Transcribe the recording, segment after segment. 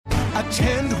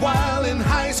Attend while in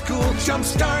high school.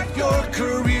 Jumpstart your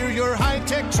career. Your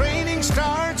high-tech training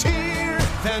starts here.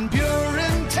 Van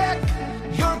Buren Tech.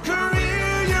 Your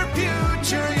career, your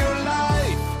future, your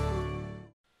life.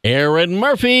 Erin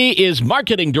Murphy is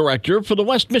marketing director for the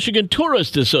West Michigan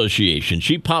Tourist Association.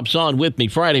 She pops on with me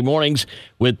Friday mornings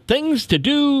with things to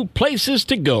do, places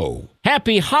to go.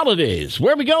 Happy holidays.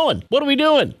 Where are we going? What are we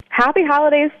doing? Happy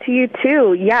holidays to you,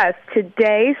 too. Yes,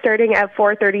 today, starting at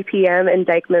 4:30 p.m. in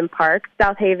Dyckman Park,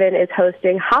 South Haven is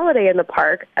hosting Holiday in the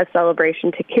Park, a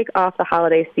celebration to kick off the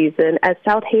holiday season as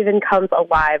South Haven comes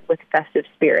alive with festive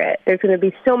spirit. There's going to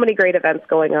be so many great events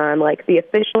going on, like the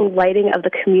official lighting of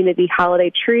the community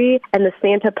holiday tree and the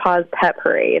Santa Paws Pet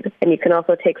Parade. And you can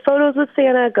also take photos with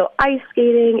Santa, go ice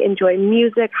skating, enjoy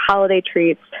music, holiday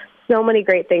treats. So many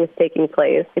great things taking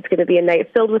place. It's going to be a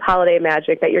night filled with holiday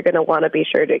magic that you're going to want to be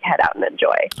sure to head out and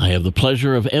enjoy. I have the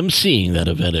pleasure of emceeing that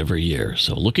event every year,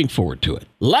 so looking forward to it.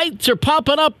 Lights are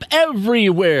popping up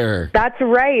everywhere. That's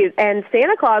right. And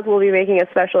Santa Claus will be making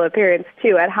a special appearance,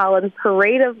 too, at Holland's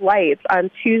Parade of Lights on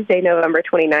Tuesday, November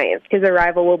 29th. His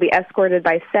arrival will be escorted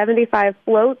by 75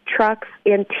 float trucks,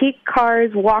 antique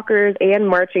cars, walkers, and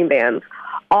marching bands,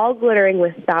 all glittering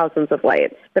with thousands of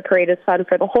lights. The parade is fun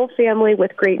for the whole family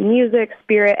with great music,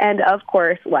 spirit, and, of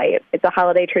course, light. It's a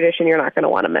holiday tradition you're not going to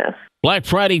want to miss. Black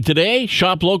Friday today,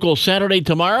 shop local Saturday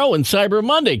tomorrow, and Cyber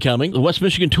Monday coming. The West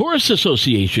Michigan Tourist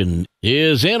Association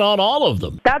is in on all of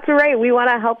them. That's right. We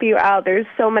want to help you out. There's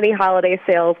so many holiday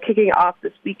sales kicking off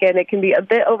this weekend. It can be a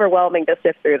bit overwhelming to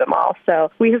sift through them all.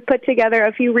 So we have put together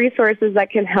a few resources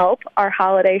that can help. Our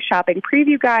holiday shopping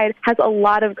preview guide has a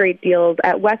lot of great deals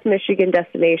at West Michigan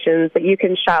destinations that you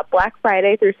can shop Black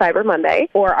Friday through Cyber Monday,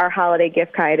 or our holiday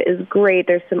gift guide is great.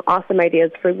 There's some awesome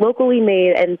ideas for locally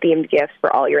made and themed gifts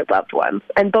for all your loved ones.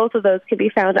 And both of those can be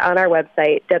found on our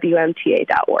website,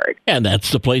 WMTA.org. And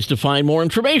that's the place to find more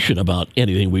information about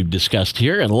anything we've discussed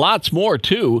here, and lots more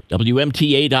too.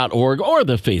 WMTA.org or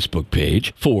the Facebook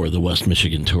page for the West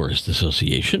Michigan Tourist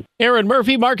Association. Erin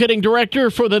Murphy, marketing director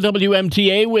for the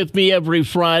WMTA, with me every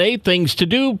Friday. Things to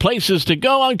do, places to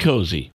go on Cozy.